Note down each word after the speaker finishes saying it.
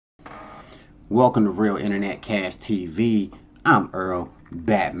Welcome to Real Internet Cash TV. I'm Earl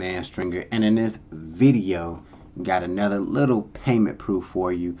Batman Stringer, and in this video, got another little payment proof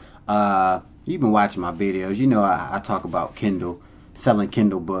for you. You've been watching my videos. You know I talk about Kindle, selling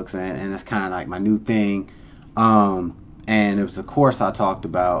Kindle books, and it's kind of like my new thing. And it was a course I talked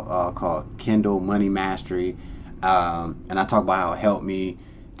about called Kindle Money Mastery, and I talk about how it helped me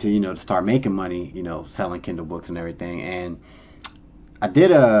to to start making money, selling Kindle books and everything. And I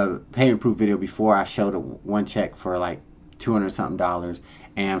did a payment proof video before. I showed one check for like $200 something,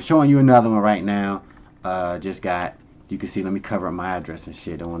 and I'm showing you another one right now. You can see, let me cover up my address and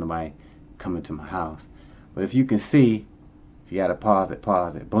shit. Don't want nobody coming to my house. But if you can see, if you gotta pause it,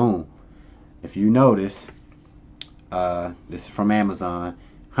 boom. If you notice, this is from Amazon,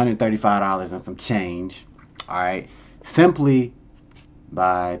 $135 and some change. Alright, simply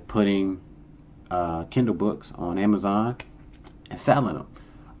by putting Kindle books on Amazon and selling them.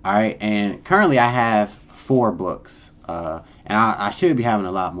 Alright, and currently I have 4 books, and I should be having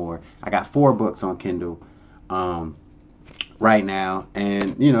a lot more. I got 4 books on Kindle right now,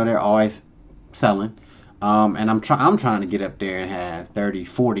 and they're always selling. And I'm trying to get up there and have 30,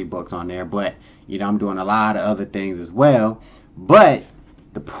 40 books on there, but I'm doing a lot of other things as well. But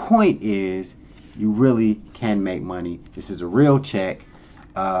the point is, you really can make money. This is a real check.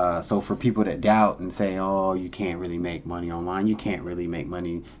 So for people that doubt and say, oh, you can't really make money online, you can't really make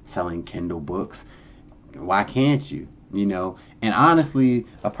money selling Kindle books, why can't you? And honestly,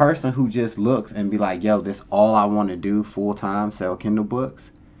 a person who just looks and be like, yo, this all I want to do full time, sell Kindle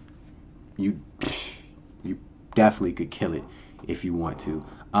books, you definitely could kill it if you want to.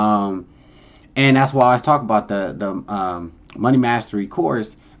 And that's why I talk about the Money Mastery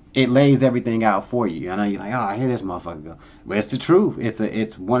course. It lays everything out for you. I know you're like, oh, I hear this motherfucker go, but it's the truth.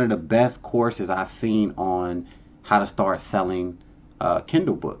 It's one of the best courses I've seen on how to start selling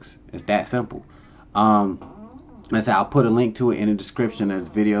Kindle books. It's that simple. I'll put a link to it in the description of this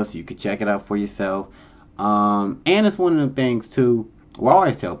video so you can check it out for yourself. And it's one of the things too, we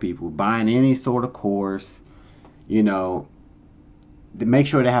always tell people, buying any sort of course, to make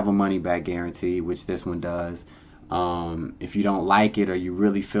sure they have a money back guarantee, which this one does. If you don't like it or you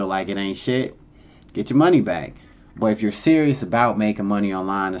really feel like it ain't shit, get your money back. But if you're serious about making money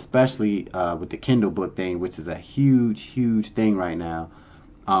online, especially with the Kindle book thing, which is a huge thing right now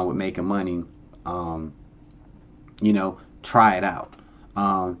with making money, try it out.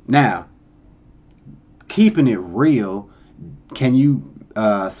 Now, keeping it real, can you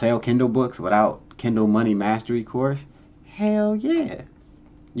sell Kindle books without Kindle Money Mastery course? Hell yeah.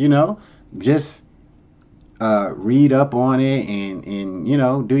 Just read up on it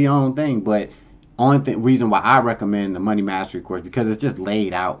and do your own thing. But only reason why I recommend the Money Mastery course, because it's just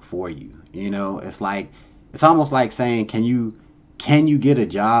laid out for you. It's almost like saying, can you get a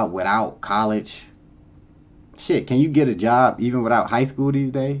job without college? Shit, can you get a job even without high school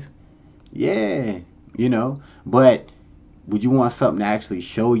these days? Yeah, but would you want something to actually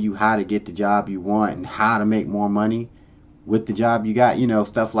show you how to get the job you want and how to make more money with the job you got,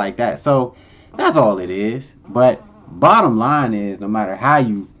 stuff like that. So that's all it is. But bottom line is, no matter how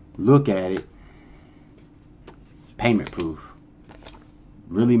you look at it, payment proof.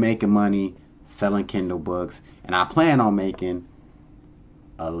 Really making money selling Kindle books, and I plan on making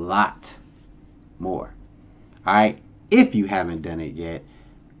a lot more. Alright, if you haven't done it yet,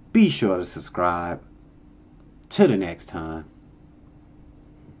 be sure to subscribe. Till the next time,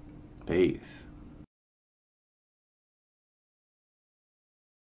 peace.